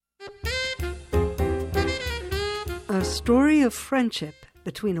story of friendship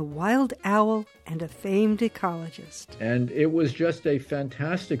between a wild owl and a famed ecologist. And it was just a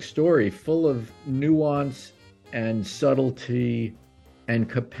fantastic story full of nuance and subtlety and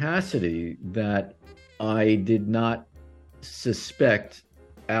capacity that I did not suspect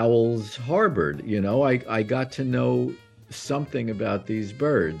owls harbored. I got to know something about these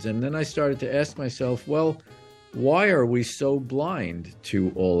birds. And then I started to ask myself, well, why are we so blind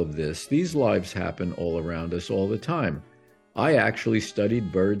to all of this? These lives happen all around us all the time. I actually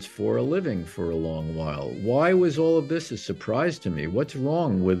studied birds for a living for a long while. Why was all of this a surprise to me? What's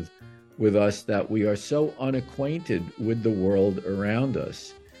wrong with us that we are so unacquainted with the world around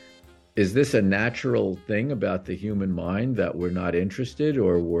us? Is this a natural thing about the human mind that we're not interested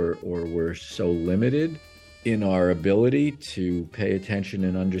or we're so limited in our ability to pay attention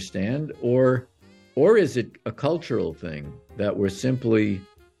and understand? Or is it a cultural thing that we're simply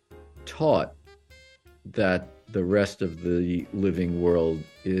taught that the rest of the living world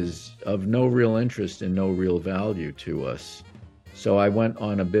is of no real interest and no real value to us? So I went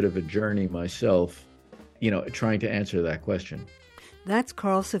on a bit of a journey myself, trying to answer that question. That's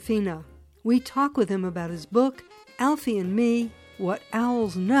Carl Safina. We talk with him about his book, Alfie and Me, What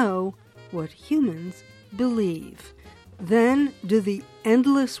Owls Know, What Humans Believe. Then, do the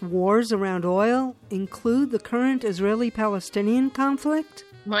endless wars around oil include the current Israeli-Palestinian conflict?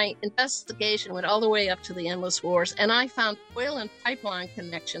 My investigation went all the way up to the endless wars, and I found oil and pipeline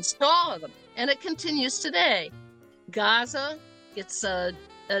connections to all of them, and it continues today. Gaza, it's an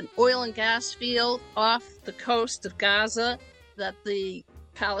oil and gas field off the coast of Gaza that the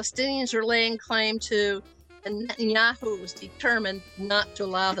Palestinians are laying claim to, and Netanyahu was determined not to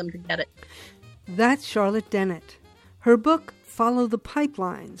allow them to get it. That's Charlotte Dennett. Her book, Follow the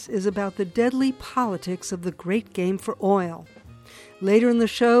Pipelines, is about the deadly politics of the great game for oil. Later in the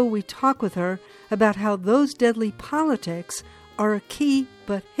show, we talk with her about how those deadly politics are a key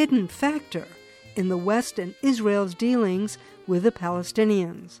but hidden factor in the West and Israel's dealings with the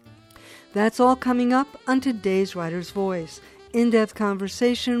Palestinians. That's all coming up on today's Writer's Voice. In-depth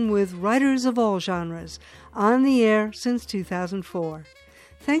conversation with writers of all genres, on the air since 2004.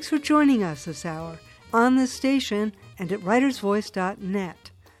 Thanks for joining us this hour on this station and at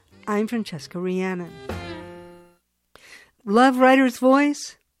writersvoice.net. I'm Francesca Rhiannon. Love Writer's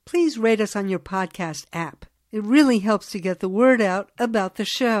Voice? Please rate us on your podcast app. It really helps to get the word out about the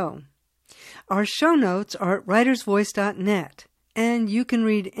show. Our show notes are at writersvoice.net, and you can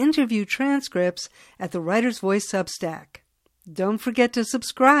read interview transcripts at the Writer's Voice Substack. Don't forget to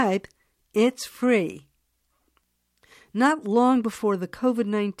subscribe. It's free. Not long before the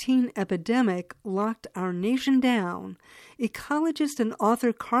COVID-19 epidemic locked our nation down, ecologist and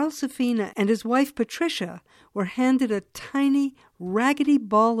author Carl Safina and his wife Patricia were handed a tiny, raggedy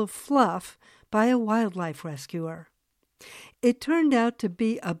ball of fluff by a wildlife rescuer. It turned out to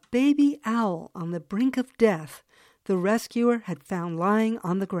be a baby owl on the brink of death the rescuer had found lying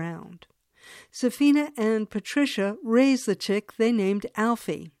on the ground. Safina and Patricia raised the chick they named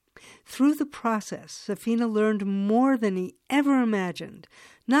Alfie. Through the process, Safina learned more than he ever imagined,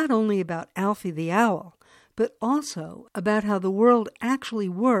 not only about Alfie the owl, but also about how the world actually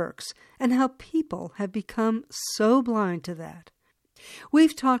works and how people have become so blind to that.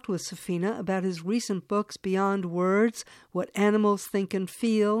 We've talked with Safina about his recent books Beyond Words, What Animals Think and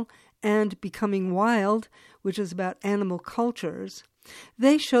Feel, and Becoming Wild, which is about animal cultures.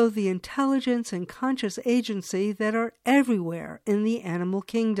 They show the intelligence and conscious agency that are everywhere in the animal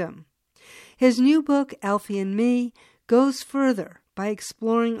kingdom. His new book, Alfie and Me, goes further by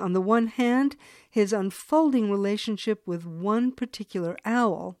exploring, on the one hand, his unfolding relationship with one particular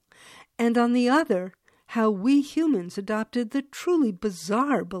owl, and on the other, how we humans adopted the truly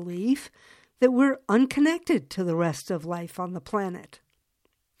bizarre belief that we're unconnected to the rest of life on the planet.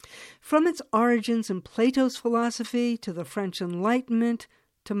 From its origins in Plato's philosophy to the French Enlightenment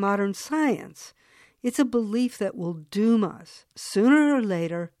to modern science, it's a belief that will doom us, sooner or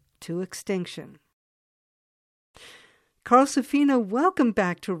later, to extinction. Carl Safina, welcome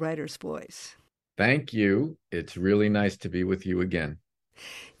back to Writer's Voice. Thank you. It's really nice to be with you again.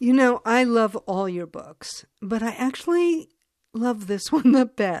 I love all your books, but I actually love this one the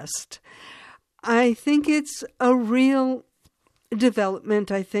best. I think it's a real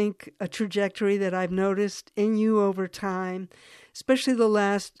development, a trajectory that I've noticed in you over time, especially the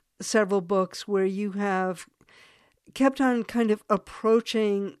last several books where you have kept on kind of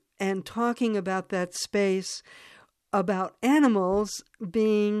approaching and talking about that space, about animals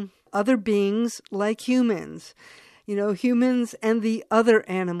being other beings like humans. Humans and the other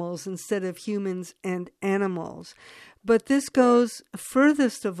animals instead of humans and animals. But this goes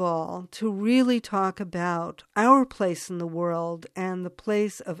furthest of all to really talk about our place in the world and the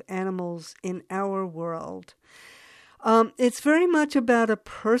place of animals in our world. It's very much about a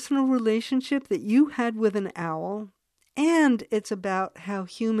personal relationship that you had with an owl, and it's about how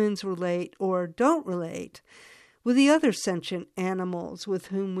humans relate or don't relate with the other sentient animals with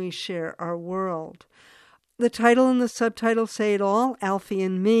whom we share our world. The title and the subtitle say it all, Alfie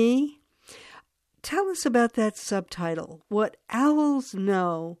and Me. Tell us about that subtitle, What Owls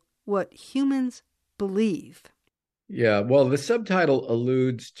Know, What Humans Believe. Yeah, well, the subtitle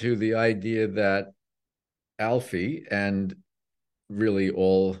alludes to the idea that Alfie and really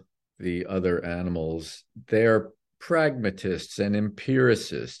all the other animals, they're pragmatists and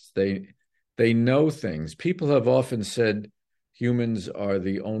empiricists. They know things. People have often said humans are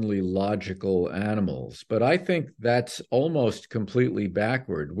the only logical animals, but I think that's almost completely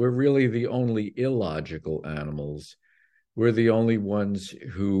backward. We're really the only illogical animals. We're the only ones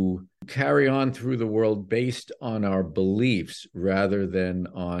who carry on through the world based on our beliefs rather than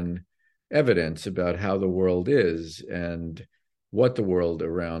on evidence about how the world is and what the world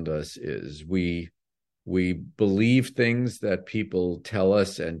around us is. We believe things that people tell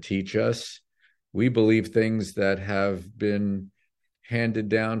us and teach us. We believe things that have been handed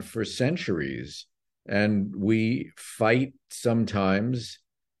down for centuries, and we fight sometimes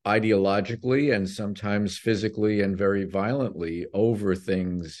ideologically and sometimes physically and very violently over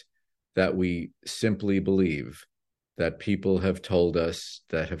things that we simply believe, that people have told us,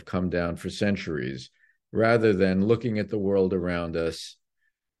 that have come down for centuries, rather than looking at the world around us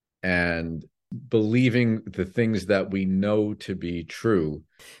and believing the things that we know to be true.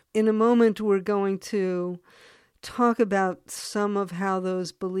 In a moment, we're going to talk about some of how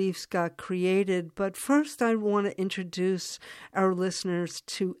those beliefs got created, but first I want to introduce our listeners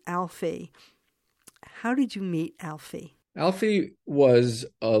to Alfie. How did you meet Alfie? Alfie was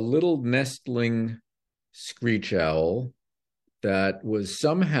a little nestling screech owl that was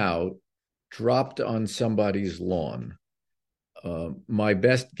somehow dropped on somebody's lawn. My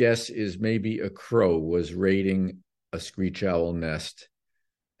best guess is maybe a crow was raiding a screech owl nest,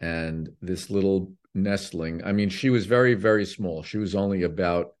 and this little nestling, I mean, she was very, very small. She was only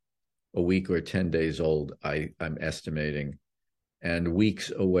about a week or 10 days old, I'm estimating, and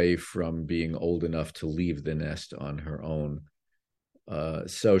weeks away from being old enough to leave the nest on her own.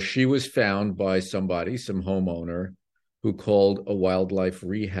 So she was found by somebody, some homeowner, who called a wildlife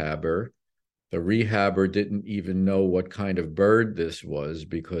rehabber. The rehabber didn't even know what kind of bird this was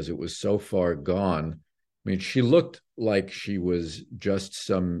because it was so far gone. I mean, she looked like she was just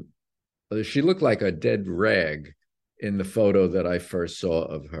she looked like a dead rag in the photo that I first saw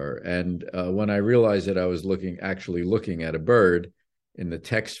of her. And when I realized that I was actually looking at a bird in the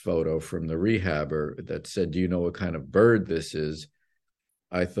text photo from the rehabber that said, "Do you know what kind of bird this is?"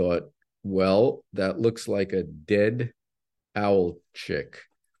 I thought, well, that looks like a dead owl chick.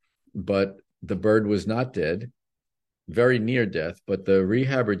 But the bird was not dead, very near death, but the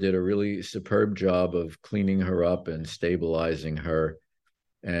rehabber did a really superb job of cleaning her up and stabilizing her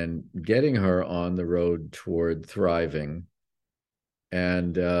and getting her on the road toward thriving.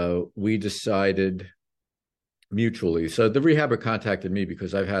 And we decided mutually. So the rehabber contacted me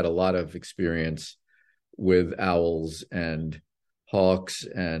because I've had a lot of experience with owls and hawks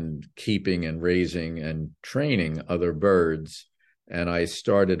and keeping and raising and training other birds. And I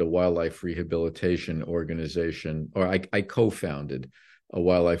started a wildlife rehabilitation organization, or I co-founded a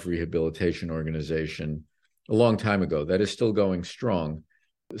wildlife rehabilitation organization a long time ago that is still going strong.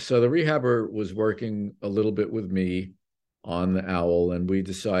 So the rehabber was working a little bit with me on the owl, and we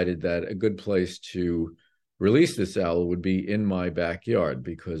decided that a good place to release this owl would be in my backyard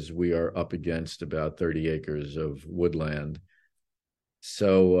because we are up against about 30 acres of woodland.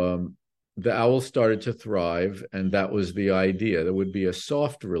 So the owl started to thrive, and that was the idea. There would be a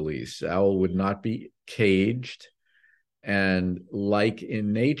soft release. The owl would not be caged. And like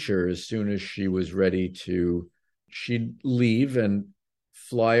in nature, as soon as she was ready she'd leave and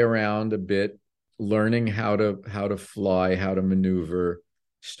fly around a bit, learning how to fly, how to maneuver,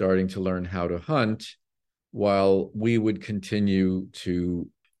 starting to learn how to hunt, while we would continue to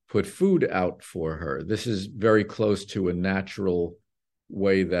put food out for her. This is very close to a natural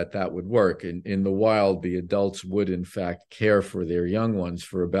way that would work. In the wild, the adults would in fact care for their young ones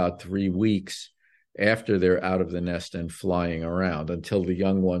for about 3 weeks after they're out of the nest and flying around until the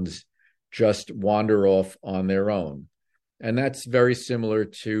young ones just wander off on their own. And that's very similar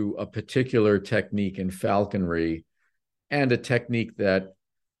to a particular technique in falconry and a technique that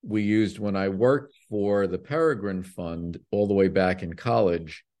we used when I worked for the Peregrine Fund all the way back in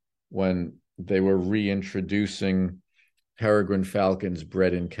college when they were reintroducing peregrine falcons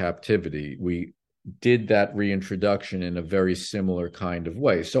bred in captivity. We did that reintroduction in a very similar kind of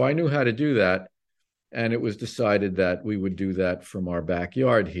way. So I knew how to do that. And it was decided that we would do that from our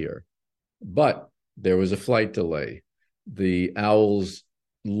backyard here. But there was a flight delay. The owl's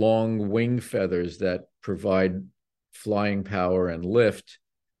long wing feathers that provide flying power and lift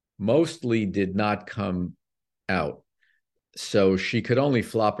mostly did not come out. So she could only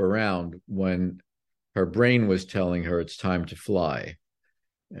flop around when her brain was telling her it's time to fly.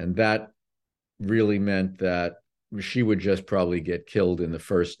 And that really meant that she would just probably get killed in the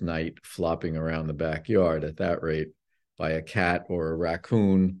first night flopping around the backyard at that rate by a cat or a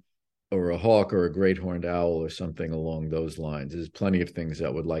raccoon or a hawk or a great horned owl or something along those lines. There's plenty of things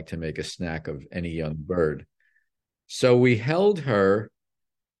that would like to make a snack of any young bird. So we held her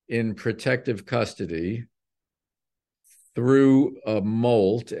in protective custody through a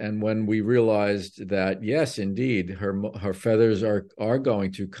molt, and when we realized that, yes, indeed, her feathers are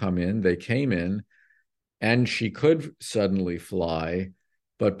going to come in, they came in, and she could suddenly fly.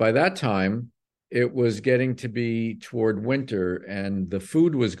 But by that time, it was getting to be toward winter, and the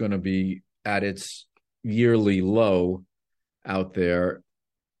food was going to be at its yearly low out there.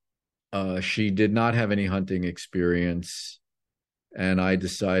 She did not have any hunting experience, and I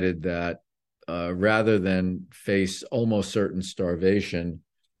decided that rather than face almost certain starvation,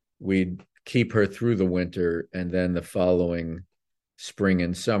 we'd keep her through the winter, and then the following spring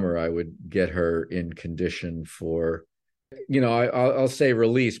and summer, I would get her in condition for, I'll say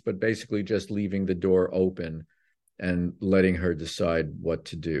release, but basically just leaving the door open and letting her decide what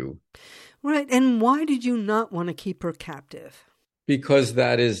to do. Right. And why did you not want to keep her captive? Because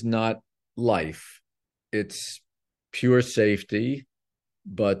that is not life. It's pure safety,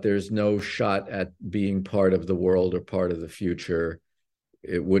 but there's no shot at being part of the world or part of the future.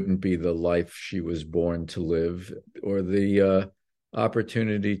 It wouldn't be the life she was born to live, or the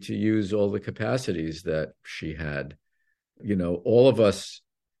opportunity to use all the capacities that she had. All of us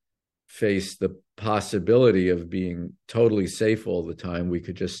face the possibility of being totally safe all the time. We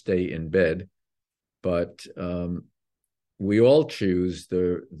could just stay in bed, but we all choose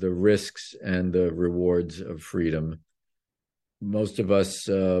the risks and the rewards of freedom. Most of us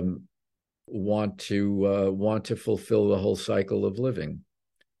want to fulfill the whole cycle of living,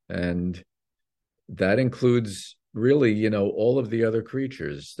 and that includes really, all of the other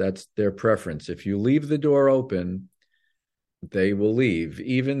creatures. That's their preference. If you leave the door open, they will leave.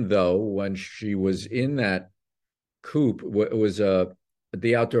 Even though when she was in that coop, it was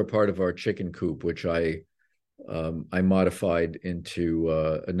the outdoor part of our chicken coop, which I modified into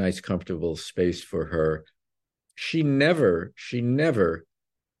a nice, comfortable space for her. She never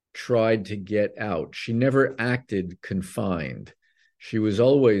tried to get out. She never acted confined. She was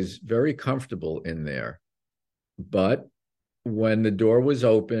always very comfortable in there. But when the door was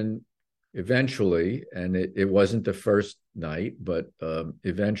open, eventually, and it wasn't the first night, but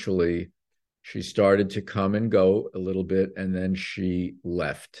eventually she started to come and go a little bit, and then she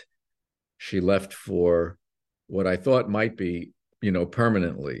left. She left for what I thought might be,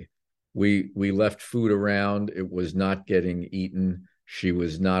 permanently. We left food around. It was not getting eaten. She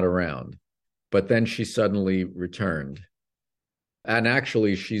was not around. But then she suddenly returned. And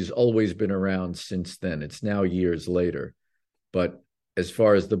actually, she's always been around since then. It's now years later. But as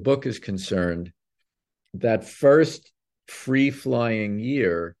far as the book is concerned, that first free-flying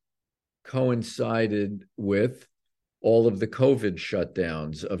year coincided with all of the COVID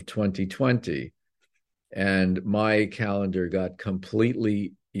shutdowns of 2020. And my calendar got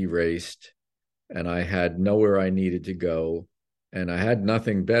completely erased, and I had nowhere I needed to go. And I had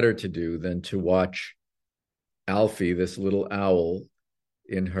nothing better to do than to watch ALFIE, this little owl,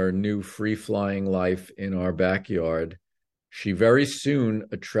 in her new free-flying life in our backyard. She very soon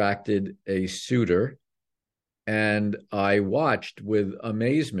attracted a suitor, and I watched with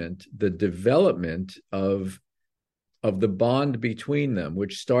amazement the development of the bond between them,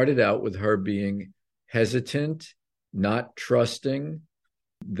 which started out with her being hesitant, not trusting,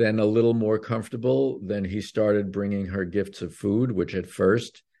 then a little more comfortable. Then he started bringing her gifts of food, which at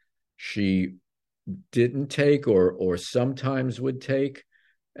first she didn't take or sometimes would take.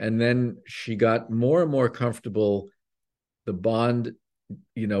 And then she got more and more comfortable. The bond,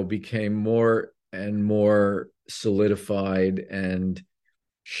 became more and more solidified, and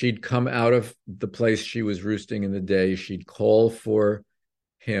she'd come out of the place she was roosting in the day. She'd call for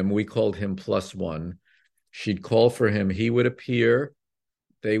him. We called him Plus One. She'd call for him. He would appear.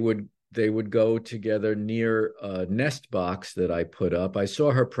 They would go together near a nest box that I put up. I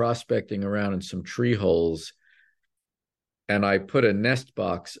saw her prospecting around in some tree holes, and I put a nest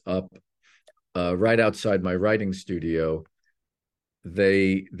box up right outside my writing studio.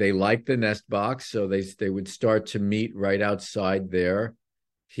 They liked the nest box, so they would start to meet right outside there.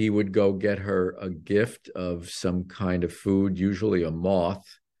 He would go get her a gift of some kind of food, usually a moth,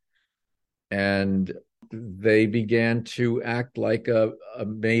 and they began to act like a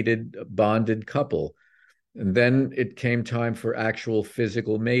mated, bonded couple. And then it came time for actual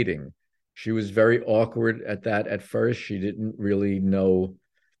physical mating. She was very awkward at that at first. She didn't really know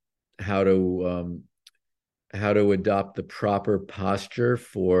how to adopt the proper posture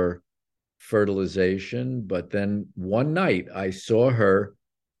for fertilization. But then one night I saw her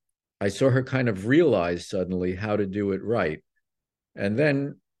kind of realize suddenly how to do it right. And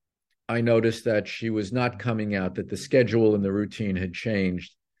then I noticed that she was not coming out, that the schedule and the routine had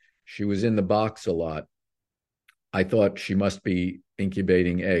changed. She was in the box a lot. I thought she must be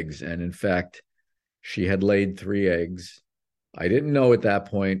incubating eggs. And in fact, she had laid 3 eggs. I didn't know at that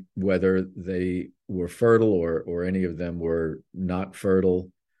point whether they were fertile or any of them were not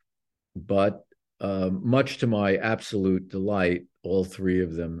fertile. But much to my absolute delight, all 3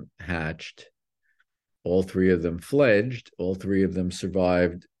 of them hatched. All 3 of them fledged. All 3 of them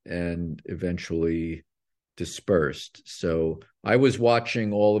survived and eventually dispersed. So I was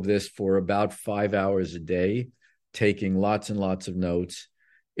watching all of this for about 5 hours a day, taking lots and lots of notes.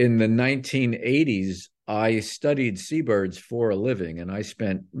 In the 1980s, I studied seabirds for a living, and I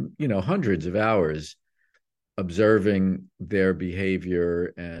spent, hundreds of hours observing their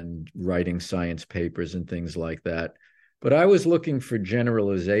behavior and writing science papers and things like that. But I was looking for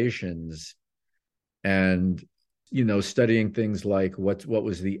generalizations and, studying things like what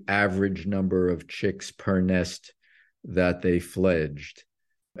was the average number of chicks per nest that they fledged,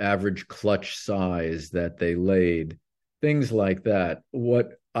 average clutch size that they laid, things like that.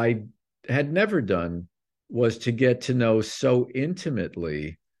 What I had never done was to get to know so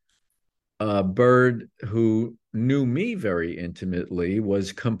intimately a bird who knew me very intimately,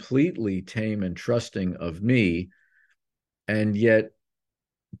 was completely tame and trusting of me, and yet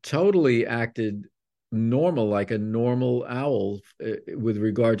totally acted normal, like a normal owl, with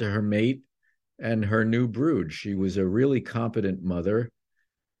regard to her mate and her new brood. She was a really competent mother.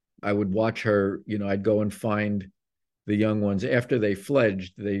 I would watch her, I'd go and find the young ones after they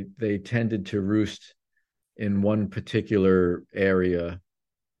fledged. They tended to roost in one particular area,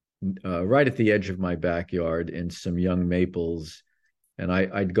 right at the edge of my backyard, in some young maples, and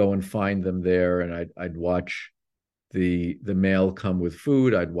I'd go and find them there, and I'd watch the male come with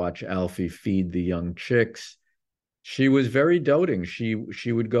food. I'd watch ALFIE feed the young chicks. She was very doting. She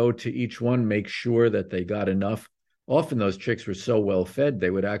would go to each one, make sure that they got enough. Often those chicks were so well fed, they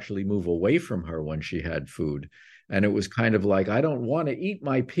would actually move away from her when she had food. And it was kind of like, I don't want to eat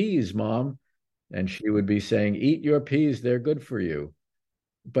my peas, Mom. And she would be saying, eat your peas, they're good for you.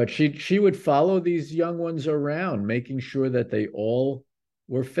 But she would follow these young ones around, making sure that they all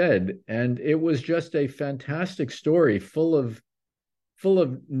were fed. And it was just a fantastic story, full of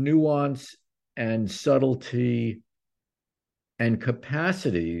nuance and subtlety and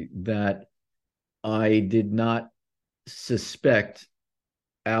capacity that I did not suspect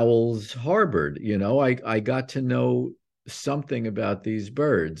owls harbored. I got to know something about these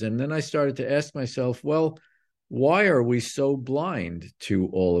birds. And then I started to ask myself, well, why are we so blind to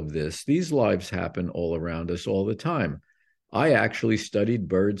all of this? These lives happen all around us all the time. I actually studied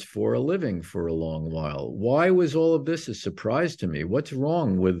birds for a living for a long while. Why was all of this a surprise to me? What's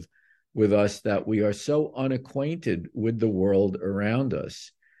wrong with us that we are so unacquainted with the world around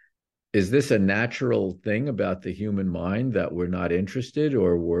us? Is this a natural thing about the human mind that we're not interested,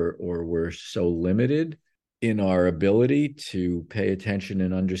 or we're so limited in our ability to pay attention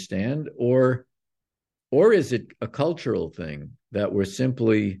and understand? Or is it a cultural thing that we're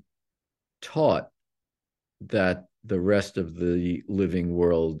simply taught that the rest of the living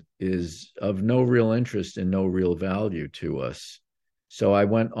world is of no real interest and no real value to us? So I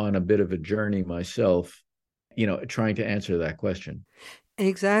went on a bit of a journey myself, trying to answer that question.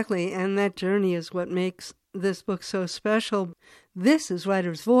 Exactly, and that journey is what makes this book so special. This is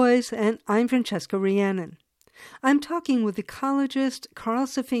Writer's Voice, and I'm Francesca Rhiannon. I'm talking with ecologist Carl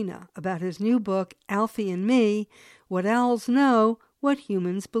Safina about his new book, ALFIE and Me, What Owls Know, What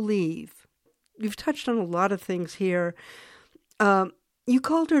Humans Believe. You've touched on a lot of things here. You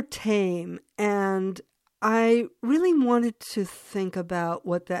called her tame, and I really wanted to think about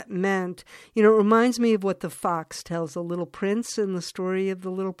what that meant. It reminds me of what the fox tells the little prince in the story of the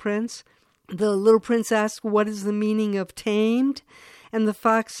little prince. The little prince asks, what is the meaning of tamed? And the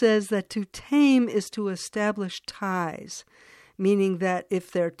fox says that to tame is to establish ties, meaning that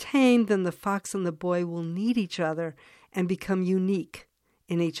if they're tamed, then the fox and the boy will need each other and become unique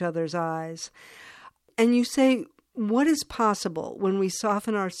in each other's eyes. And you say what is possible when we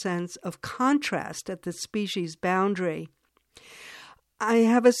soften our sense of contrast at the species boundary? I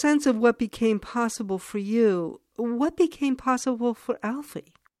have a sense of what became possible for you. What became possible for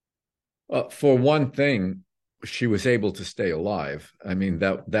ALFIE? For one thing, she was able to stay alive. I mean,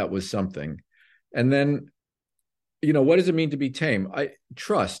 that was something. And then, what does it mean to be tame?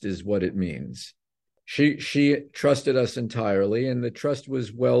 Trust is what it means. She trusted us entirely, and the trust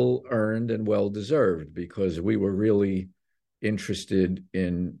was well earned and well deserved because we were really interested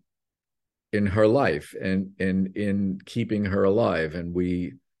in her life and in keeping her alive, and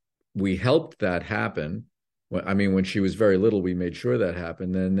we helped that happen. When she was very little, we made sure that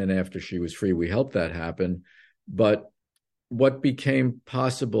happened, and then after she was free, we helped that happen. But what became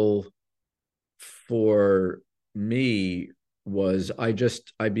possible for me was I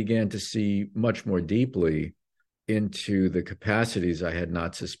began to see much more deeply into the capacities I had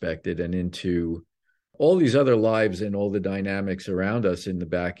not suspected and into all these other lives and all the dynamics around us in the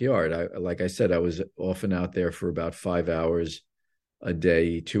backyard. Like I said, I was often out there for about 5 hours a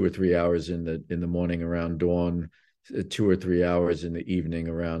day, 2 or 3 hours in the morning around dawn, 2 or 3 hours in the evening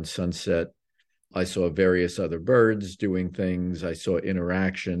around sunset. I saw various other birds doing things. I saw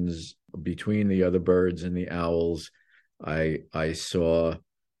interactions between the other birds and the owls. I saw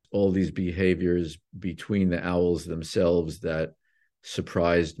all these behaviors between the owls themselves that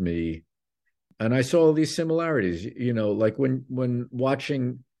surprised me. And I saw all these similarities, like when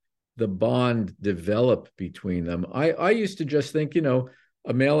watching the bond develop between them. I used to just think,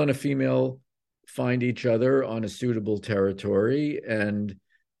 a male and a female find each other on a suitable territory and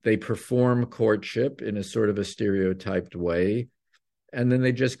they perform courtship in a sort of a stereotyped way. And then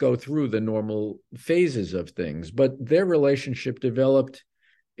they just go through the normal phases of things. But their relationship developed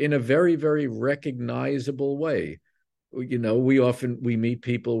in a very, very recognizable way. We meet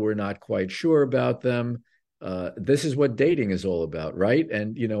people, we're not quite sure about them. This is what dating is all about, right?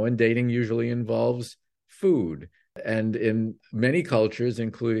 And, and dating usually involves food. And in many cultures,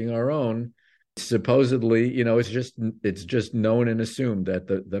 including our own, supposedly, it's just known and assumed that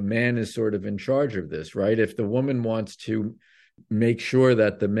the man is sort of in charge of this, right? If the woman wants to make sure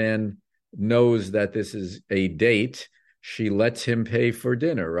that the man knows that this is a date, she lets him pay for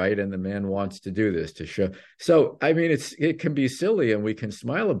dinner, right? And the man wants to do this to show. So, it can be silly and we can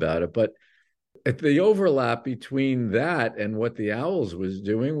smile about it, but the overlap between that and what the owls was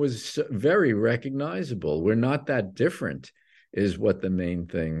doing was very recognizable. We're not that different, is what the main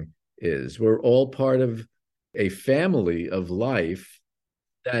thing is. We're all part of a family of life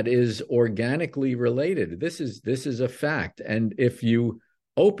that is organically related. This is a fact. And if you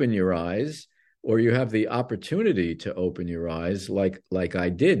open your eyes, or you have the opportunity to open your eyes, like I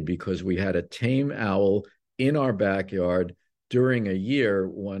did, because we had a tame owl in our backyard during a year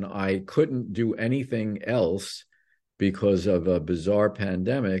when I couldn't do anything else because of a bizarre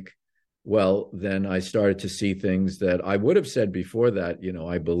pandemic, well, then I started to see things that I would have said before that,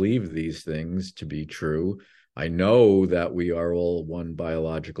 I believe these things to be true. I know that we are all one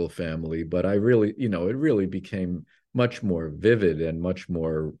biological family, but I really, it really became much more vivid and much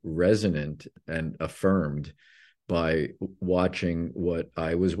more resonant and affirmed by watching what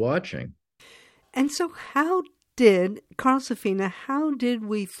I was watching. And so Safina, how did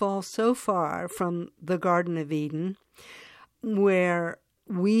we fall so far from the Garden of Eden where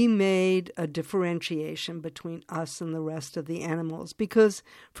we made a differentiation between us and the rest of the animals? Because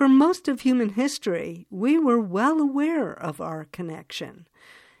for most of human history, we were well aware of our connection,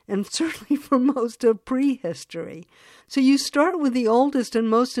 and certainly for most of prehistory. So you start with the oldest and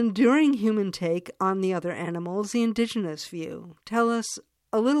most enduring human take on the other animals, the indigenous view. Tell us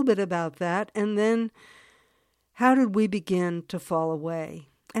a little bit about that, and then how did we begin to fall away,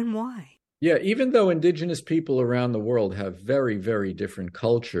 and why? Yeah, even though indigenous people around the world have very, very different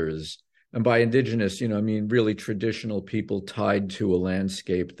cultures, and by indigenous, really traditional people tied to a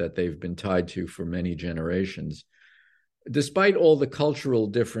landscape that they've been tied to for many generations. Despite all the cultural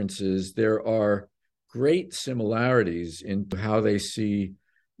differences, there are great similarities in how they see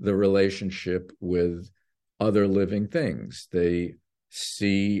the relationship with other living things. They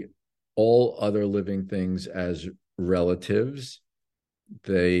see all other living things as relatives.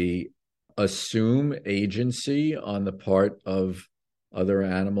 They assume agency on the part of other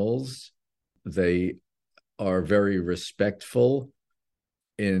animals. They are very respectful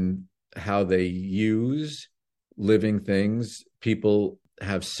in how they use living things. People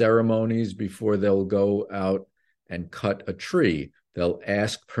have ceremonies before they'll go out and cut a tree. They'll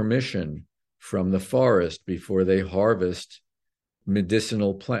ask permission from the forest before they harvest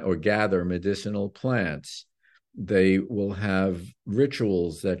medicinal plant or gather medicinal plants. They will have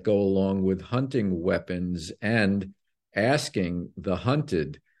rituals that go along with hunting weapons and asking the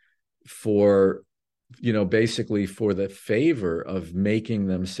hunted for, basically for the favor of making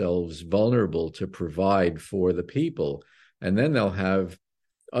themselves vulnerable to provide for the people. And then they'll have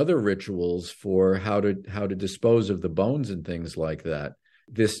other rituals for how to dispose of the bones and things like that.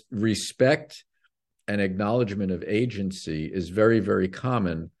 This respect and acknowledgement of agency is very, very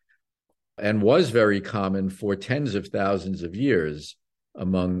common, and was very common for tens of thousands of years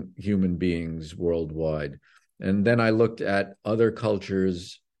among human beings worldwide. And then I looked at other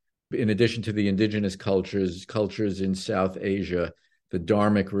cultures, in addition to the indigenous cultures in South Asia, the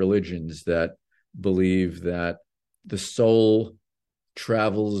Dharmic religions that believe that the soul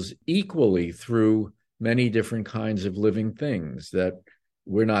travels equally through many different kinds of living things, that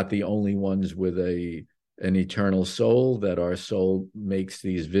we're not the only ones with an eternal soul, that our soul makes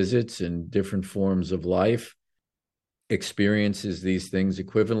these visits in different forms of life, experiences these things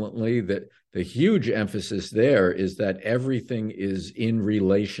equivalently. That the huge emphasis there is that everything is in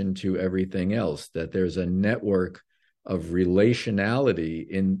relation to everything else, that there's a network of relationality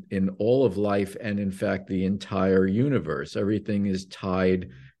in all of life, and in fact the entire universe. Everything is tied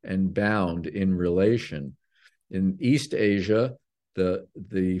and bound in relation. In East Asia,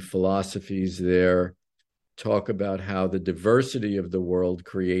 the philosophies there talk about how the diversity of the world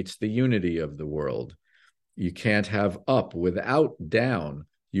creates the unity of the world. You can't have up without down.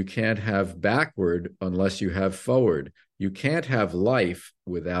 You can't have backward unless you have forward. You can't have life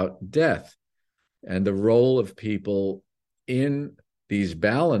without death. And the role of people in these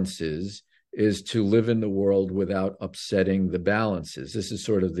balances is to live in the world without upsetting the balances. This is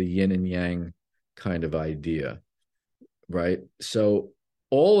sort of the yin and yang kind of idea, right? So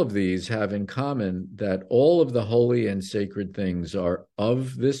all of these have in common that all of the holy and sacred things are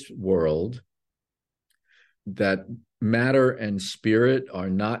of this world, that matter and spirit are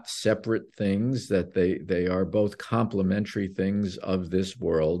not separate things, that they are both complementary things of this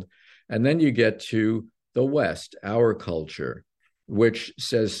world. And then you get to the West, our culture, which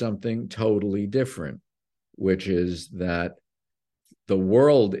says something totally different, which is that the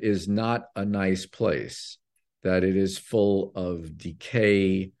world is not a nice place, that it is full of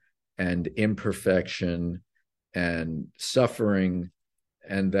decay and imperfection and suffering,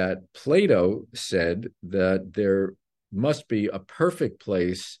 and that Plato said that there must be a perfect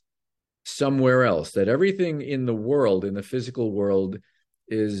place somewhere else, that everything in the world, in the physical world,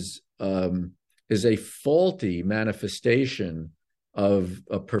 is a faulty manifestation of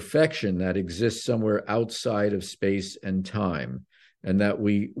a perfection that exists somewhere outside of space and time, and that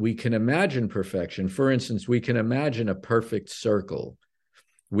we can imagine perfection. For instance, we can imagine a perfect circle.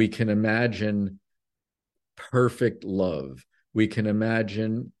 We can imagine perfect love. We can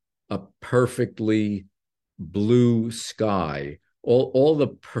imagine a perfectly blue sky. All the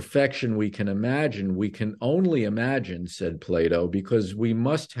perfection we can only imagine, said Plato, because we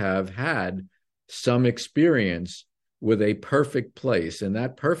must have had some experience with a perfect place. And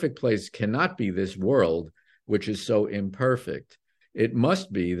that perfect place cannot be this world, which is so imperfect. It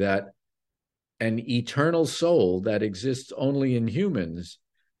must be that an eternal soul that exists only in humans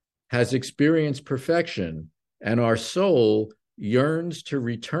has experienced perfection, and our soul yearns to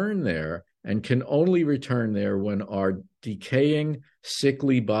return there, and can only return there when our decaying,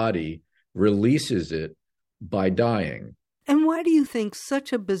 sickly body releases it by dying. And why do you think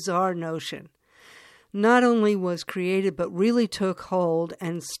such a bizarre notion not only was created, but really took hold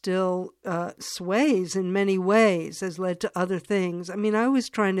and still sways in many ways, has led to other things? I mean, I was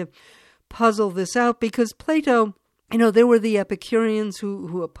trying to puzzle this out because Plato, there were the Epicureans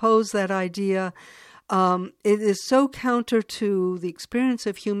who opposed that idea. It is so counter to the experience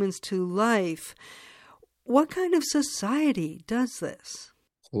of humans to life. What kind of society does this?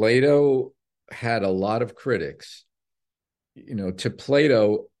 Plato had a lot of critics. To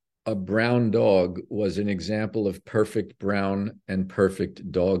Plato, a brown dog was an example of perfect brown and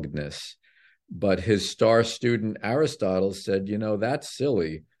perfect dogness. But his star student Aristotle said, that's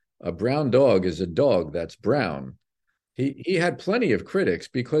silly. A brown dog is a dog that's brown. He had plenty of critics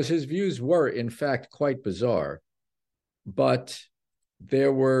because his views were, in fact, quite bizarre. But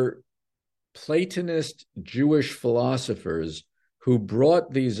there were Platonist Jewish philosophers who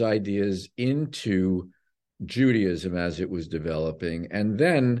brought these ideas into Judaism as it was developing. And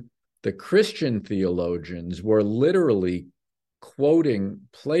then the Christian theologians were literally quoting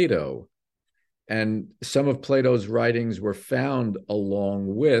Plato. And some of Plato's writings were found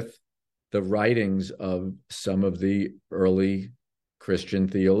along with the writings of some of the early Christian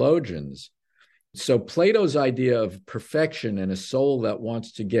theologians. So Plato's idea of perfection and a soul that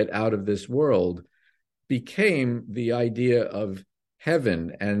wants to get out of this world became the idea of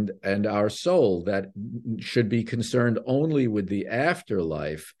heaven and our soul that should be concerned only with the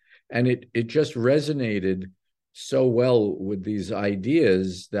afterlife. And it just resonated so well with these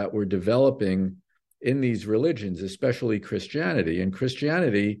ideas that were developing in these religions, especially Christianity. And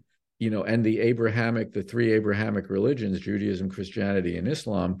Christianity, and the three Abrahamic religions, Judaism, Christianity, and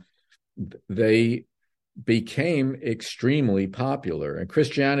Islam, they became extremely popular. And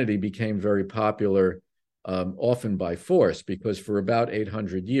Christianity became very popular often by force, because for about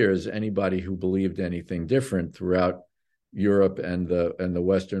 800 years, anybody who believed anything different throughout Europe and the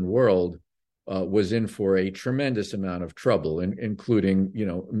Western world was in for a tremendous amount of trouble, including,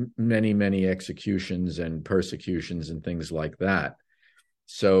 many, many executions and persecutions and things like that.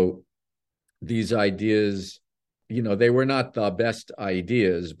 So these ideas, they were not the best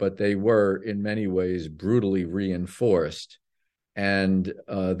ideas, but they were in many ways brutally reinforced. And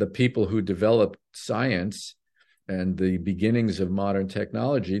the people who developed science and the beginnings of modern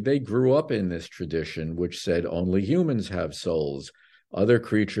technology, they grew up in this tradition, which said only humans have souls. Other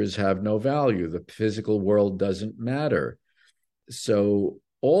creatures have no value. The physical world doesn't matter. So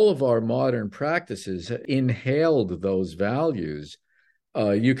all of our modern practices inhaled those values.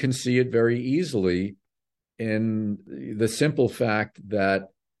 You can see it very easily in the simple fact that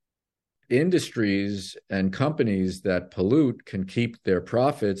industries and companies that pollute can keep their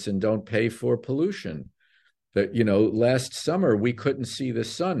profits and don't pay for pollution. That, last summer we couldn't see the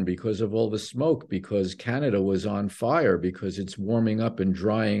sun because of all the smoke, because Canada was on fire, because it's warming up and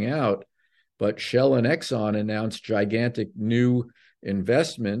drying out. But Shell and Exxon announced gigantic new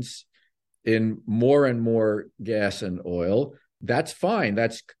investments in more and more gas and oil. That's fine.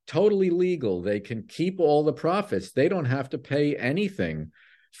 That's totally legal. They can keep all the profits. They don't have to pay anything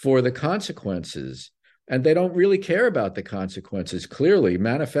for the consequences. And they don't really care about the consequences. Clearly,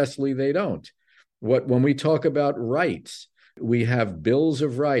 manifestly, they don't. When we talk about rights, we have bills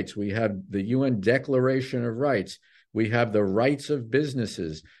of rights, we have the UN Declaration of Rights, we have the rights of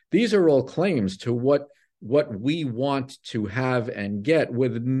businesses. These are all claims to what we want to have and get,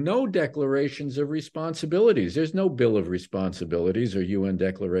 with no declarations of responsibilities. There's no Bill of Responsibilities or UN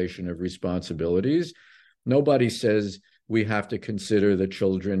Declaration of Responsibilities. Nobody says we have to consider the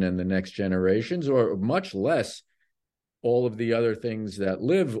children and the next generations, or much less all of the other things that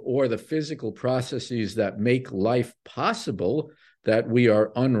live, or the physical processes that make life possible, that we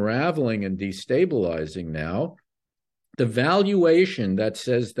are unraveling and destabilizing now. The valuation that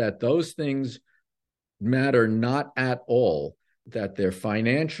says that those things matter not at all, that their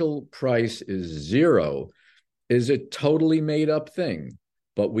financial price is zero, is a totally made up thing.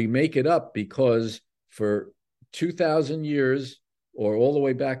 But we make it up because for 2,000 years, or all the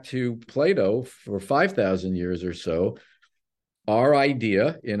way back to Plato, for 5,000 years or so, our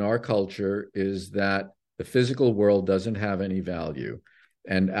idea in our culture is that the physical world doesn't have any value.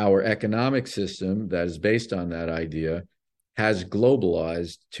 And our economic system that is based on that idea has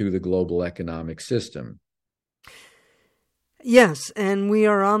globalized to the global economic system. Yes, and we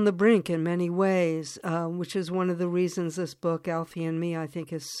are on the brink in many ways, which is one of the reasons this book, ALFIE and Me, I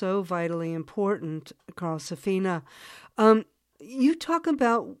think is so vitally important, Carl Safina. You talk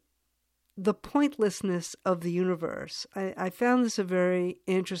about the pointlessness of the universe. I found this a very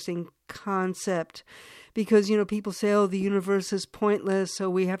interesting concept because, people say, the universe is pointless, so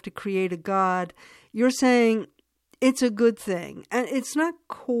we have to create a God. You're saying it's a good thing, and it's not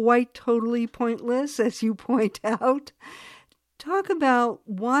quite totally pointless, as you point out. Talk about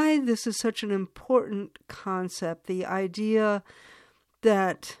why this is such an important concept, the idea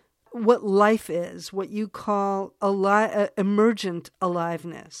that what life is, what you call emergent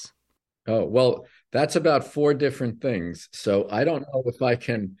aliveness. Oh, well, that's about 4 different things. So I don't know if I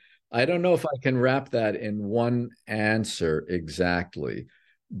can wrap that in one answer exactly.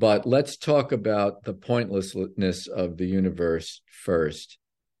 But let's talk about the pointlessness of the universe first.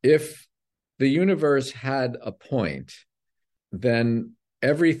 If the universe had a point, then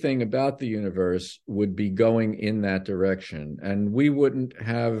everything about the universe would be going in that direction, and we wouldn't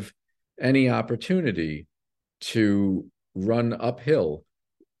have any opportunity to run uphill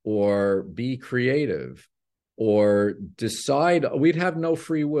or be creative or decide. We'd have no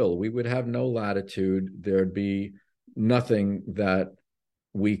free will. We would have no latitude. There'd be nothing that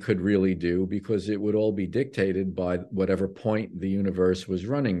we could really do because it would all be dictated by whatever point the universe was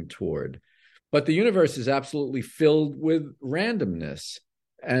running toward. But the universe is absolutely filled with randomness,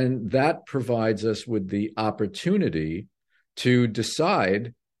 and that provides us with the opportunity to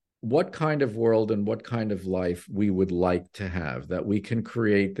decide what kind of world and what kind of life we would like to have, that we can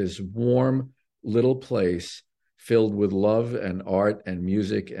create this warm little place filled with love and art and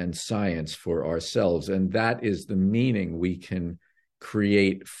music and science for ourselves. And that is the meaning we can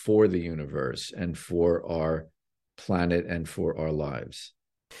create for the universe and for our planet and for our lives.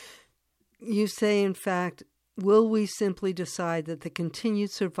 You say, in fact, will we simply decide that the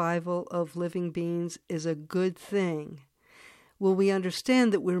continued survival of living beings is a good thing? Will we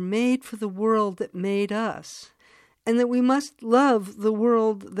understand that we're made for the world that made us, and that we must love the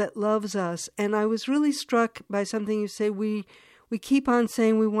world that loves us? And I was really struck by something you say. We keep on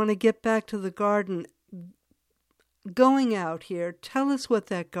saying we want to get back to the garden. Going out here, tell us what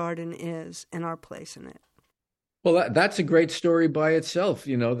that garden is and our place in it. Well, that's a great story by itself,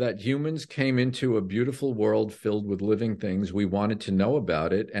 that humans came into a beautiful world filled with living things. We wanted to know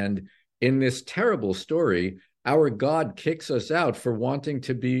about it. And in this terrible story, our God kicks us out for wanting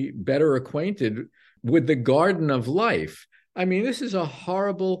to be better acquainted with the garden of life. I mean, this is a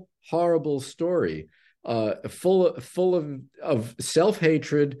horrible, horrible story, full of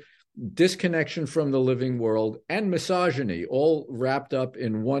self-hatred, disconnection from the living world, and misogyny, all wrapped up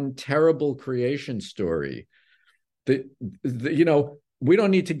in one terrible creation story. We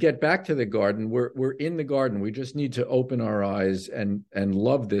don't need to get back to the garden. We're in the garden. We just need to open our eyes and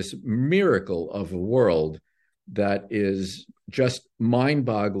love this miracle of a world that is just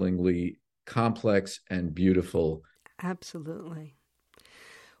mind-bogglingly complex and beautiful. Absolutely.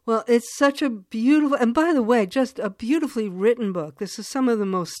 Well, it's such a beautiful, and by the way, just a beautifully written book. This is some of the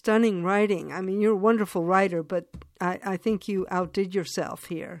most stunning writing. I mean, you're a wonderful writer, but I think you outdid yourself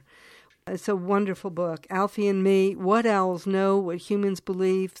here. It's a wonderful book. Alfie and Me, What Owls Know, What Humans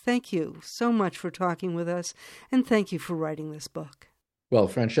Believe. Thank you so much for talking with us, and thank you for writing this book. Well,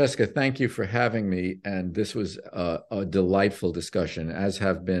 Francesca, thank you for having me, and this was a delightful discussion, as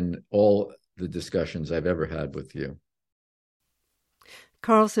have been all the discussions I've ever had with you.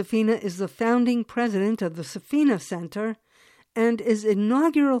 Carl Safina is the founding president of the Safina Center and is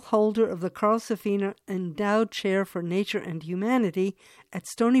inaugural holder of the Carl Safina Endowed Chair for Nature and Humanity at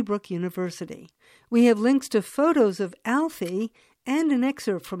Stony Brook University. We have links to photos of Alfie and an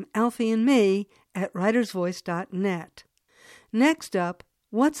excerpt from Alfie and Me at writersvoice.net. Next up,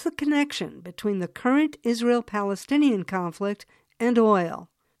 what's the connection between the current Israel-Palestinian conflict and oil?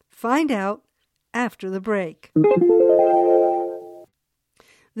 Find out after the break.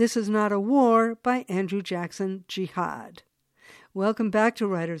 This is Not a War by Andrew Jackson Jihad. Welcome back to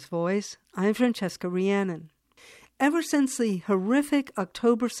Writer's Voice. I'm Francesca Rhiannon. Ever since the horrific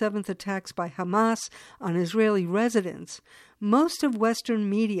October 7th attacks by Hamas on Israeli residents, most of Western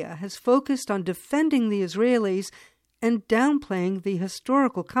media has focused on defending the Israelis and downplaying the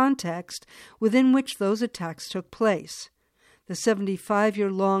historical context within which those attacks took place. The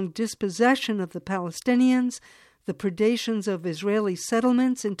 75-year-long dispossession of the Palestinians, the predations of Israeli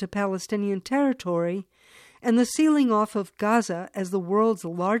settlements into Palestinian territory, and the sealing off of Gaza as the world's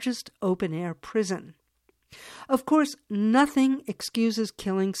largest open-air prison. Of course, nothing excuses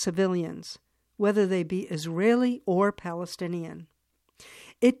killing civilians, whether they be Israeli or Palestinian.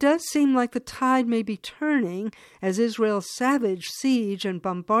 It does seem like the tide may be turning as Israel's savage siege and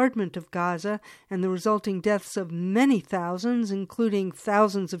bombardment of Gaza and the resulting deaths of many thousands, including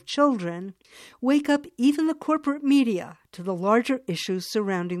thousands of children, wake up even the corporate media to the larger issues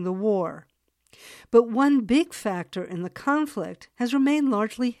surrounding the war. But one big factor in the conflict has remained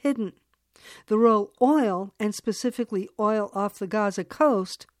largely hidden: the role oil, and specifically oil off the Gaza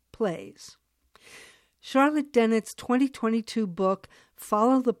coast, plays. Charlotte Dennett's 2022 book,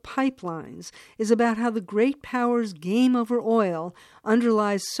 Follow the Pipelines, is about how the great powers' game over oil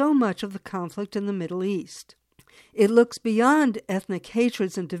underlies so much of the conflict in the Middle East. It looks beyond ethnic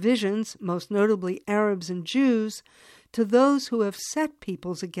hatreds and divisions, most notably Arabs and Jews, to those who have set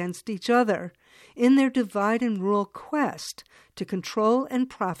peoples against each other in their divide and rule quest to control and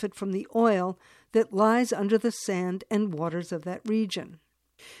profit from the oil that lies under the sand and waters of that region.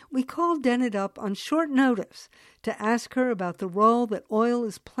 We called Dennett up on short notice to ask her about the role that oil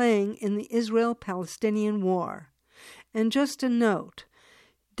is playing in the Israel-Palestinian war. And just a note,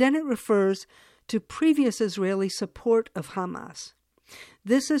 Dennett refers to previous Israeli support of Hamas.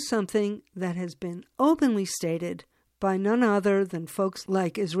 This is something that has been openly stated by none other than folks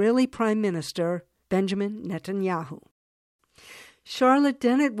like Israeli Prime Minister Benjamin Netanyahu. Charlotte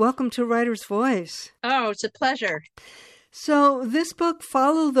Dennett, welcome to Writer's Voice. Oh, it's a pleasure. So this book,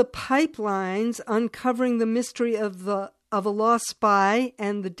 Follow the Pipelines, Uncovering the Mystery of a Lost Spy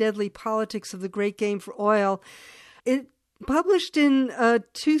and the Deadly Politics of the Great Game for Oil, it published in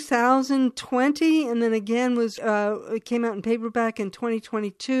 2020 and then again it came out in paperback in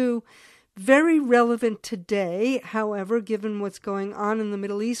 2022. Very relevant today, however, given what's going on in the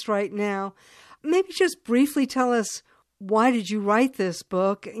Middle East right now. Maybe just briefly tell us, why did you write this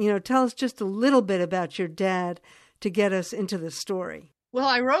book? Tell us just a little bit about your dad to get us into the story. Well,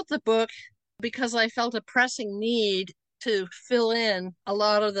 I wrote the book because I felt a pressing need to fill in a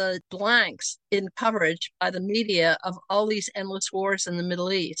lot of the blanks in coverage by the media of all these endless wars in the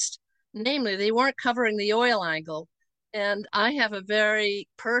Middle East. Namely, they weren't covering the oil angle. And I have a very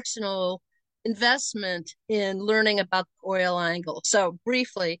personal investment in learning about the oil angle. So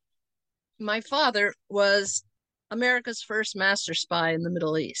briefly, my father was America's first master spy in the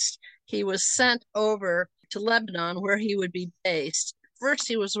Middle East. He was sent over to Lebanon, where he would be based. First,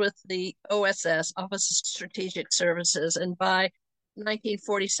 he was with the OSS, Office of Strategic Services, and by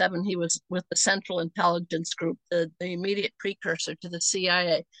 1947, he was with the Central Intelligence Group, the immediate precursor to the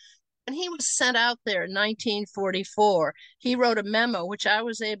CIA. And he was sent out there in 1944. He wrote a memo, which I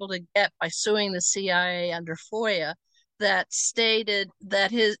was able to get by suing the CIA under FOIA, that stated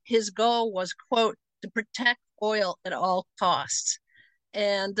that his goal was, quote, to protect oil at all costs.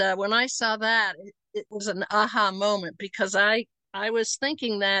 And when I saw that, it was an aha moment, because I was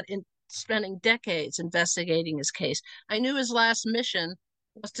thinking that in spending decades investigating his case. I knew his last mission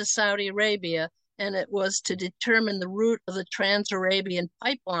was to Saudi Arabia, and it was to determine the route of the Trans-Arabian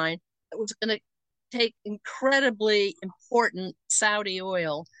pipeline that was going to take incredibly important Saudi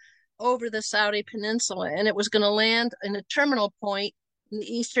oil over the Saudi peninsula, and it was going to land in a terminal point in the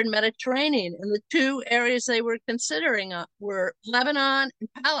Eastern Mediterranean. And the two areas they were considering were Lebanon and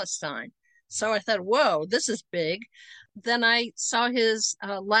Palestine. So I thought, whoa, this is big. Then I saw his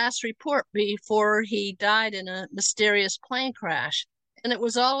last report before he died in a mysterious plane crash. And it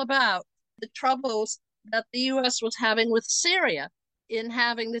was all about the troubles that the U.S. was having with Syria in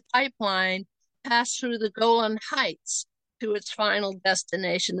having the pipeline pass through the Golan Heights to its final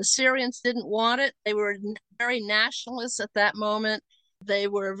destination. The Syrians didn't want it. They were very nationalist at that moment. They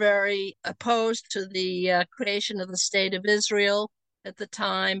were very opposed to the creation of the State of Israel at the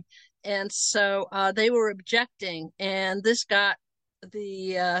time. And so they were objecting. And this got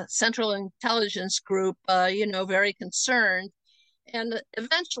the Central Intelligence Group, very concerned. And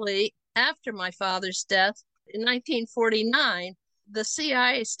eventually, after my father's death, in 1949, the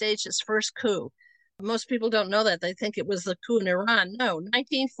CIA staged its first coup. Most people don't know that. They think it was the coup in Iran. No,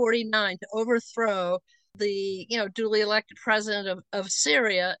 1949, to overthrow the duly elected president of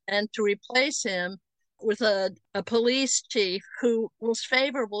Syria, and to replace him with a police chief who was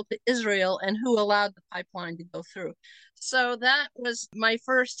favorable to Israel and who allowed the pipeline to go through. So that was my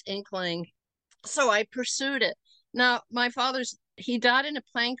first inkling. So I pursued it. Now, he died in a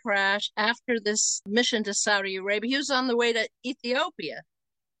plane crash after this mission to Saudi Arabia. He was on the way to Ethiopia.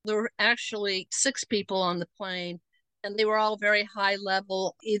 There were actually 6 people on the plane, and they were all very high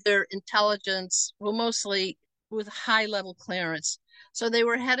level, either intelligence, well, mostly with high level clearance. So they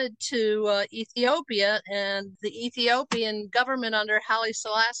were headed to Ethiopia, and the Ethiopian government under Haile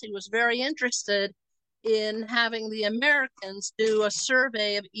Selassie was very interested in having the Americans do a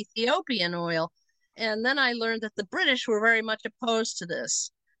survey of Ethiopian oil. And then I learned that the British were very much opposed to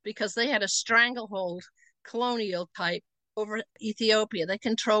this, because they had a stranglehold colonial type over Ethiopia. They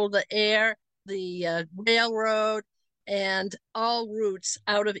controlled the air, the railroad, and all routes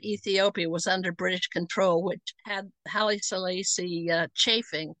out of Ethiopia was under British control, which had Haile Selassie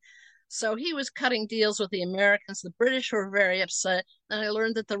chafing. So he was cutting deals with the Americans. The British were very upset. And I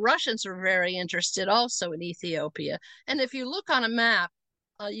learned that the Russians were very interested also in Ethiopia. And if you look on a map,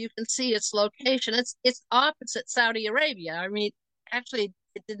 you can see its location. It's opposite Saudi Arabia. I mean, actually,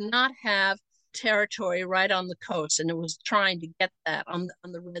 it did not have territory right on the coast, and it was trying to get that on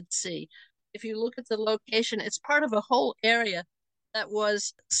the Red Sea. If you look at the location, it's part of a whole area that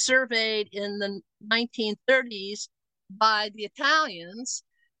was surveyed in the 1930s by the Italians,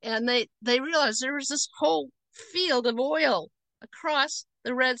 and they realized there was this whole field of oil across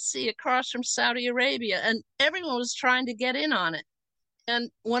the Red Sea, across from Saudi Arabia, and everyone was trying to get in on it.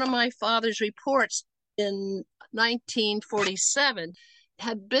 And one of my father's reports in 1947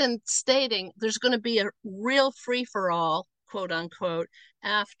 had been stating there's going to be a real free-for-all, quote unquote,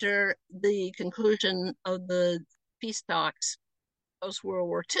 after the conclusion of the peace talks post World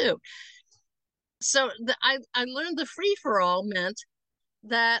War II. So I learned the free-for-all meant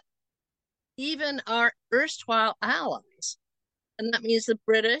that even our erstwhile allies, and that means the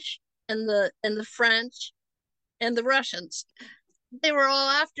British and the French and the Russians, they were all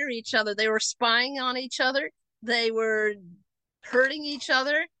after each other. They were spying on each other. They were hurting each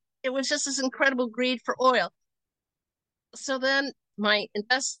other. It was just this incredible greed for oil. So then my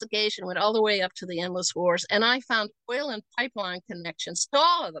investigation went all the way up to the endless wars, and I found oil and pipeline connections to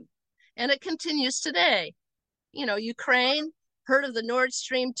all of them. And it continues today. Ukraine, heard of the Nord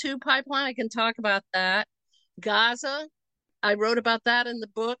Stream 2 pipeline? I can talk about that. Gaza, I wrote about that in the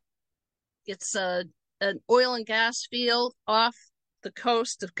book. It's an oil and gas field off the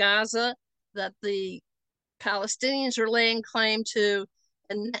coast of Gaza that the Palestinians are laying claim to,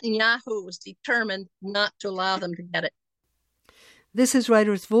 and Netanyahu was determined not to allow them to get it. This is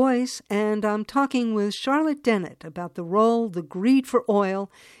Writer's Voice, and I'm talking with Charlotte Dennett about the role the greed for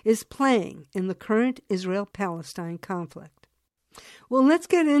oil is playing in the current Israel-Palestine conflict. Well, let's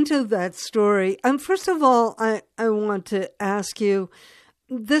get into that story. First of all, I want to ask you,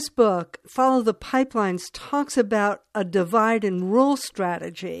 this book, Follow the Pipelines, talks about a divide and rule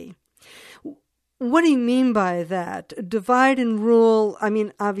strategy. What do you mean by that? Divide and rule, I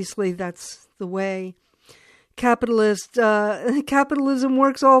mean, obviously that's the way capitalism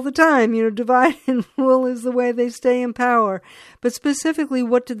works all the time. Divide and rule is the way they stay in power. But specifically,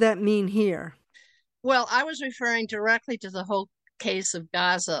 what did that mean here? Well, I was referring directly to the whole case of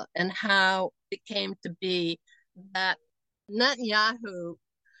Gaza and how it came to be that Netanyahu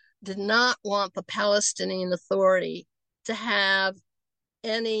did not want the Palestinian Authority to have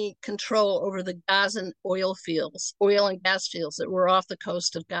any control over the Gazan oil and gas fields that were off the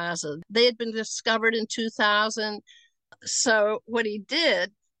coast of Gaza. They had been discovered in 2000. So what he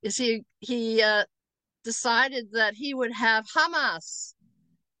did is he decided that he would have Hamas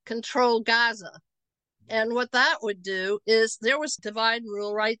control Gaza. And what that would do is there was divide and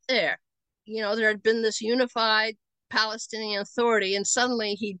rule right there. There had been this unified Palestinian Authority, and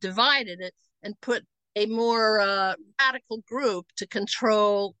suddenly he divided it and put a more radical group to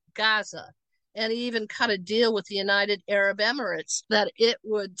control Gaza. And he even cut a deal with the United Arab Emirates that it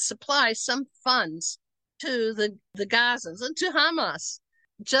would supply some funds to the Gazans and to Hamas,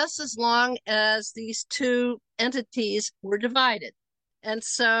 just as long as these two entities were divided. And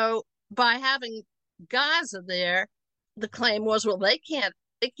so by having Gaza there, the claim was, well, they can't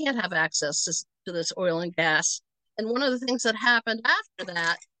have access to this oil and gas. And one of the things that happened after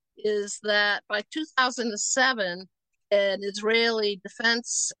that is that by 2007, an Israeli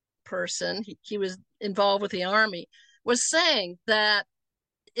defense person, he was involved with the army, was saying that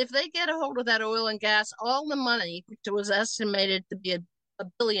if they get a hold of that oil and gas, all the money, which was estimated to be $1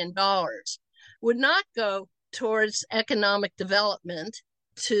 billion, would not go towards economic development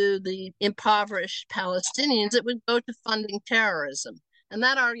to the impoverished Palestinians. It would go to funding terrorism. And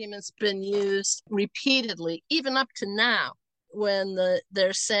that argument's been used repeatedly, even up to now, when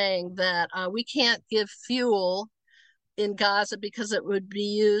they're saying that we can't give fuel in Gaza because it would be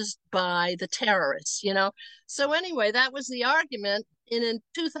used by the terrorists, So anyway, that was the argument. And in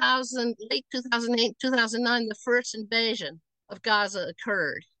late 2008, 2009, the first invasion of Gaza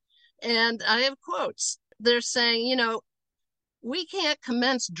occurred. And I have quotes. They're saying, we can't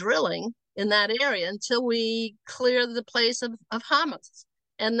commence drilling in that area until we clear the place of Hamas.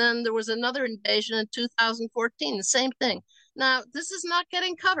 And then there was another invasion in 2014, the same thing. Now, this is not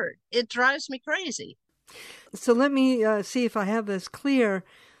getting covered. It drives me crazy. So let me see if I have this clear.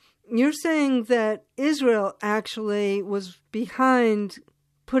 You're saying that Israel actually was behind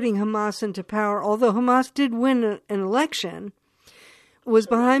putting Hamas into power, although Hamas did win an election, was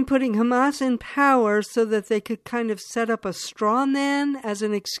behind putting Hamas in power so that they could kind of set up a straw man as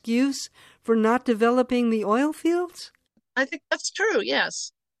an excuse for not developing the oil fields? I think that's true,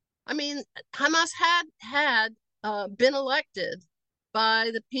 yes. I mean, Hamas had been elected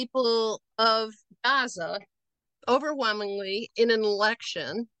by the people of Gaza overwhelmingly in an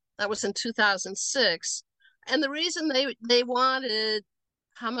election. That was in 2006. And the reason they wanted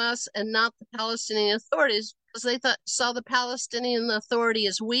Hamas and not the Palestinian authorities because they saw the Palestinian Authority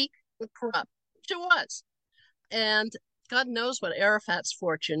as weak and corrupt, which it was. And God knows what Arafat's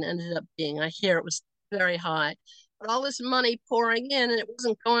fortune ended up being. I hear it was very high. But all this money pouring in, and it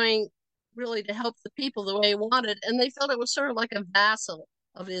wasn't going really to help the people the way he wanted. And they felt it was sort of like a vassal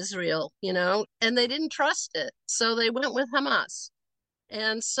of Israel, and they didn't trust it. So they went with Hamas.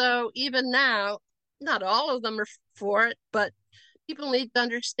 And so even now, not all of them are for it, but people need to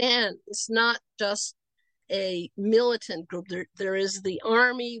understand it's not just a militant group. There is the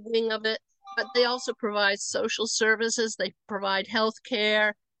army wing of it, but they also provide social services, they provide health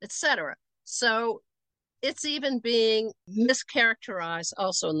care, etc. So it's even being mischaracterized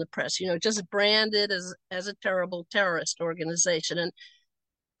also in the press, just branded as a terrible terrorist organization. And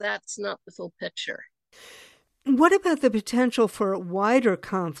that's not the full picture. What about the potential for a wider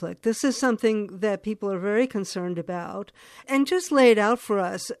conflict? This is something that people are very concerned about. And just lay it out for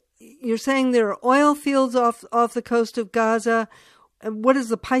us. You're saying there are oil fields off the coast of Gaza. What is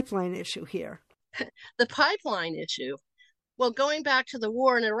the pipeline issue here? The pipeline issue? Well, going back to the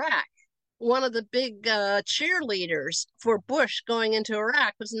war in Iraq, one of the big cheerleaders for Bush going into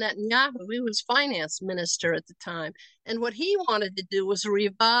Iraq was Netanyahu. He was finance minister at the time. And what he wanted to do was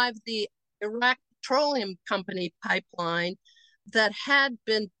revive the Iraq Petroleum Company pipeline that had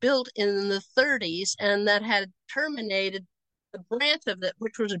been built in the 30s and that had terminated, the branch of it,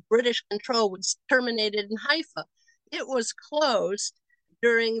 which was British control, was terminated in Haifa. It was closed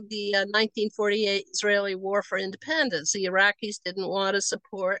during the 1948 Israeli War for Independence. The Iraqis didn't want to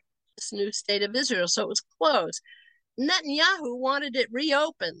support this new state of Israel, so it was closed. Netanyahu wanted it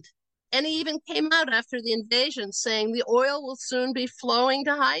reopened, and he even came out after the invasion saying the oil will soon be flowing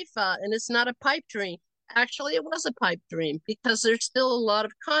to Haifa, and it's not a pipe dream. Actually, it was a pipe dream because there's still a lot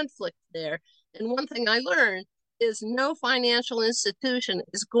of conflict there. And one thing I learned is no financial institution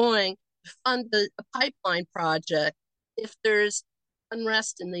is going to fund a pipeline project if there's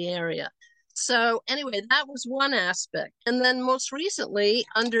unrest in the area. So anyway, that was one aspect. And then most recently,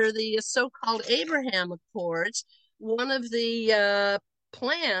 under the so-called Abraham Accords, one of the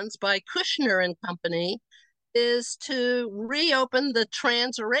plans by Kushner and Company is to reopen the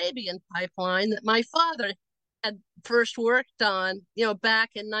Trans-Arabian pipeline that my father had first worked on, back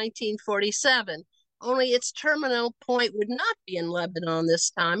in 1947. Only its terminal point would not be in Lebanon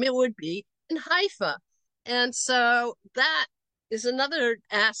this time. It would be in Haifa. And so that is another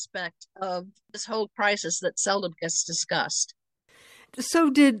aspect of this whole crisis that seldom gets discussed. So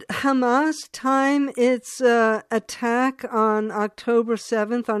did Hamas time its attack on October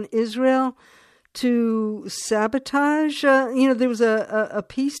 7th on Israel to sabotage? There was a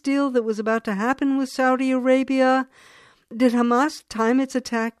peace deal that was about to happen with Saudi Arabia. Did Hamas time its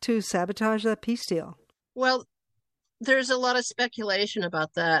attack to sabotage that peace deal? Well, there's a lot of speculation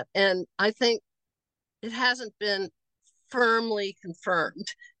about that, and I think it hasn't been firmly confirmed.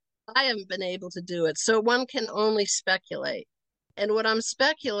 I haven't been able to do it, so one can only speculate. And what I'm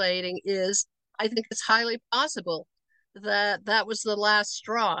speculating is I think it's highly possible that that was the last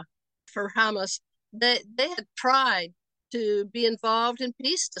straw for Hamas. They had tried to be involved in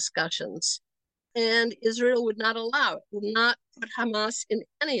peace discussions, and Israel would not allow it, would not put Hamas in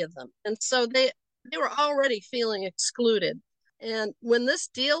any of them. And so they were already feeling excluded. And when this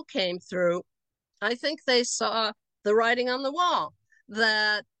deal came through, I think they saw the writing on the wall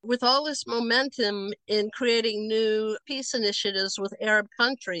that with all this momentum in creating new peace initiatives with Arab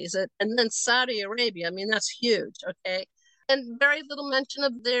countries and then Saudi Arabia, I mean, that's huge, okay? And very little mention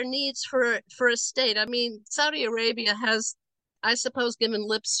of their needs for a state. I mean, Saudi Arabia has, I suppose, given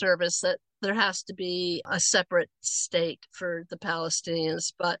lip service that there has to be a separate state for the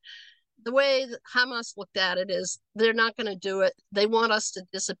Palestinians. But the way that Hamas looked at it is they're not going to do it. They want us to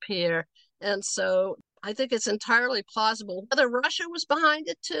disappear. And so I think it's entirely plausible. Whether Russia was behind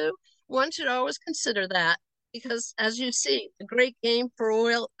it too, one should always consider that because, as you see, the great game for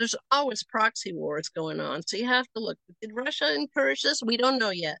oil, there's always proxy wars going on. So you have to look. Did Russia encourage this? We don't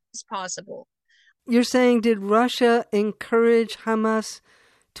know yet. It's possible. You're saying, did Russia encourage Hamas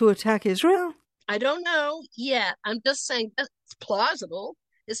to attack Israel? I don't know yet. I'm just saying it's plausible.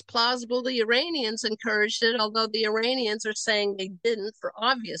 It's plausible the Iranians encouraged it, although the Iranians are saying they didn't for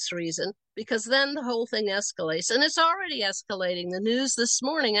obvious reason, because then the whole thing escalates. And it's already escalating. The news this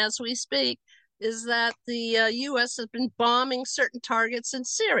morning, as we speak, is that the U.S. has been bombing certain targets in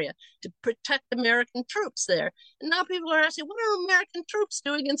Syria to protect American troops there. And now people are asking, what are American troops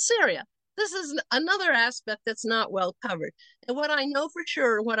doing in Syria? This is another aspect that's not well covered. And what I know for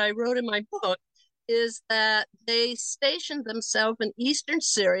sure, what I wrote in my book, is that they stationed themselves in eastern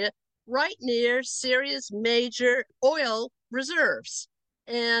Syria, right near Syria's major oil reserves.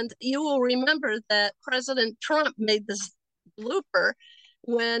 And you will remember that President Trump made this blooper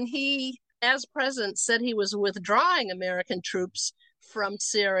when he, as president, said he was withdrawing American troops from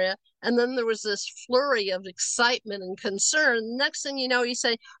Syria. And then there was this flurry of excitement and concern. Next thing you know, you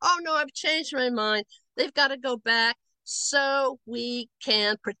say, oh, no, I've changed my mind. They've got to go back so we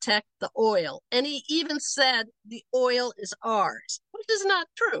can protect the oil. And he even said the oil is ours, which is not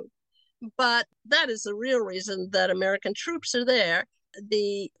true. But that is the real reason that American troops are there.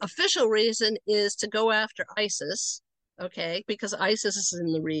 The official reason is to go after ISIS, okay, because ISIS is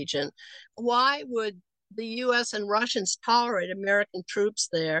in the region. Why would the U.S. and Russians tolerate American troops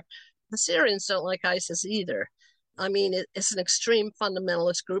there? The Syrians don't like ISIS either. I mean, it's an extreme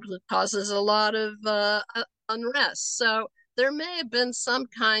fundamentalist group that causes a lot of unrest. So there may have been some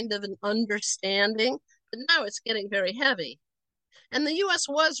kind of an understanding, but now it's getting very heavy. And the U.S.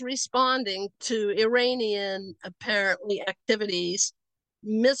 was responding to Iranian, apparently, activities,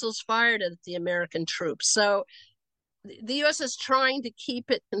 missiles fired at the American troops. So the U.S. is trying to keep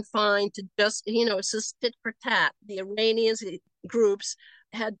it confined to just, it's just tit for tat. The Iranian groups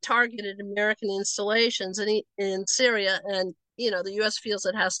had targeted American installations in Syria, and the U.S. feels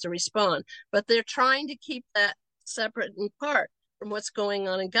it has to respond. But they're trying to keep that separate and apart from what's going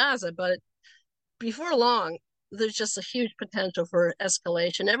on in Gaza. But before long, there's just a huge potential for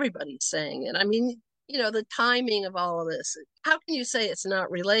escalation. Everybody's saying it. I mean, the timing of all of this. How can you say it's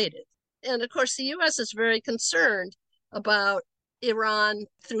not related? And of course, the U.S. is very concerned about Iran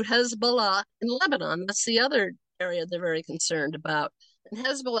through Hezbollah in Lebanon. That's the other area they're very concerned about. And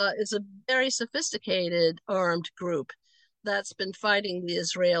Hezbollah is a very sophisticated armed group that's been fighting the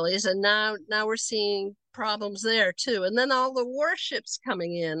Israelis. And now we're seeing problems there too. And then all the warships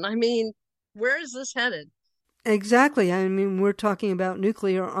coming in. I mean, where is this headed? Exactly. I mean, we're talking about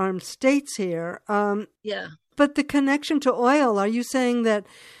nuclear armed states here. Yeah. But the connection to oil, are you saying that,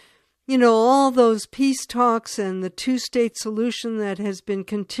 all those peace talks and the two-state solution that has been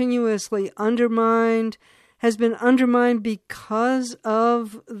continuously undermined has been undermined because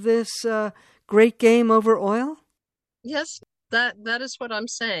of this great game over oil? Yes, that is what I'm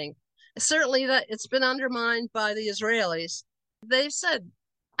saying. Certainly that it's been undermined by the Israelis. They've said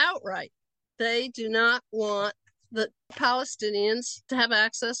outright they do not want the Palestinians to have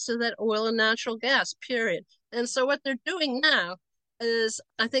access to that oil and natural gas, period. And so what they're doing now is,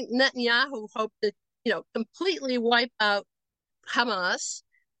 I think Netanyahu hoped to, completely wipe out Hamas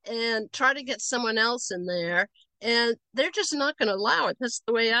and try to get someone else in there. And they're just not going to allow it. That's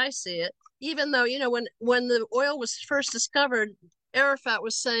the way I see it. Even though, when the oil was first discovered, Arafat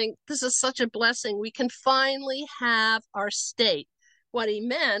was saying, this is such a blessing. We can finally have our state. What he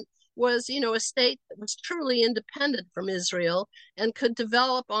meant was, a state that was truly independent from Israel and could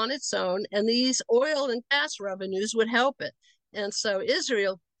develop on its own. And these oil and gas revenues would help it. And so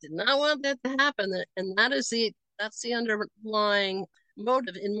Israel did not want that to happen. And that's the underlying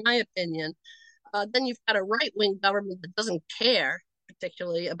motive, in my opinion. Then you've got a right-wing government that doesn't care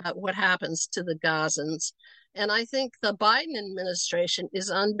particularly about what happens to the Gazans. And I think the Biden administration is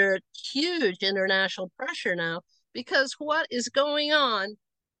under huge international pressure now, because what is going on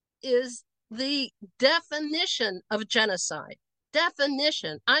is the definition of genocide.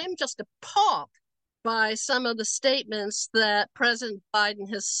 Definition. I am just appalled by some of the statements that President Biden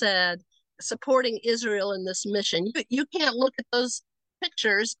has said supporting Israel in this mission. You can't look at those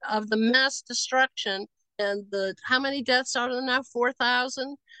pictures of the mass destruction and how many deaths are there now?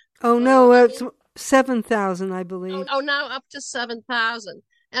 4,000? Oh, no, it's 7,000, I believe. Now up to 7,000.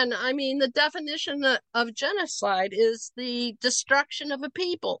 And I mean, the definition of genocide is the destruction of a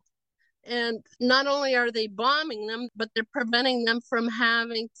people. And not only are they bombing them, but they're preventing them from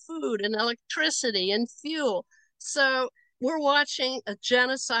having food and electricity and fuel. So we're watching a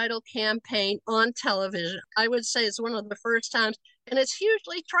genocidal campaign on television. I would say it's one of the first times, and it's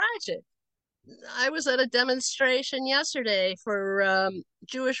hugely tragic. I was at a demonstration yesterday for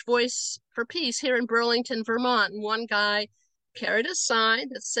Jewish Voice for Peace here in Burlington, Vermont, and one guy carried a sign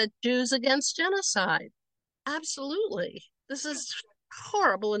that said Jews against genocide. Absolutely. This is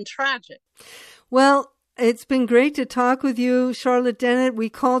horrible and tragic. Well, it's been great to talk with you, Charlotte Dennett. We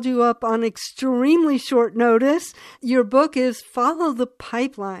called you up on extremely short notice. Your book is Follow the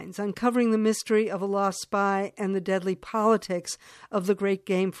Pipelines, Uncovering the Mystery of a Lost Spy and the Deadly Politics of the Great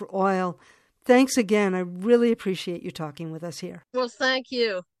Game for Oil. Thanks again. I really appreciate you talking with us here. Well, thank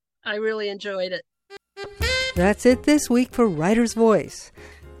you. I really enjoyed it. That's it this week for Writer's Voice.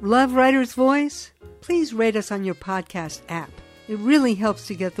 Love Writer's Voice? Please rate us on your podcast app. It really helps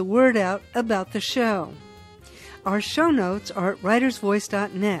to get the word out about the show. Our show notes are at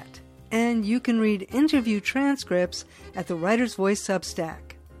writersvoice.net, and you can read interview transcripts at the Writer's Voice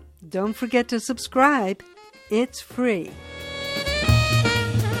Substack. Don't forget to subscribe. It's free.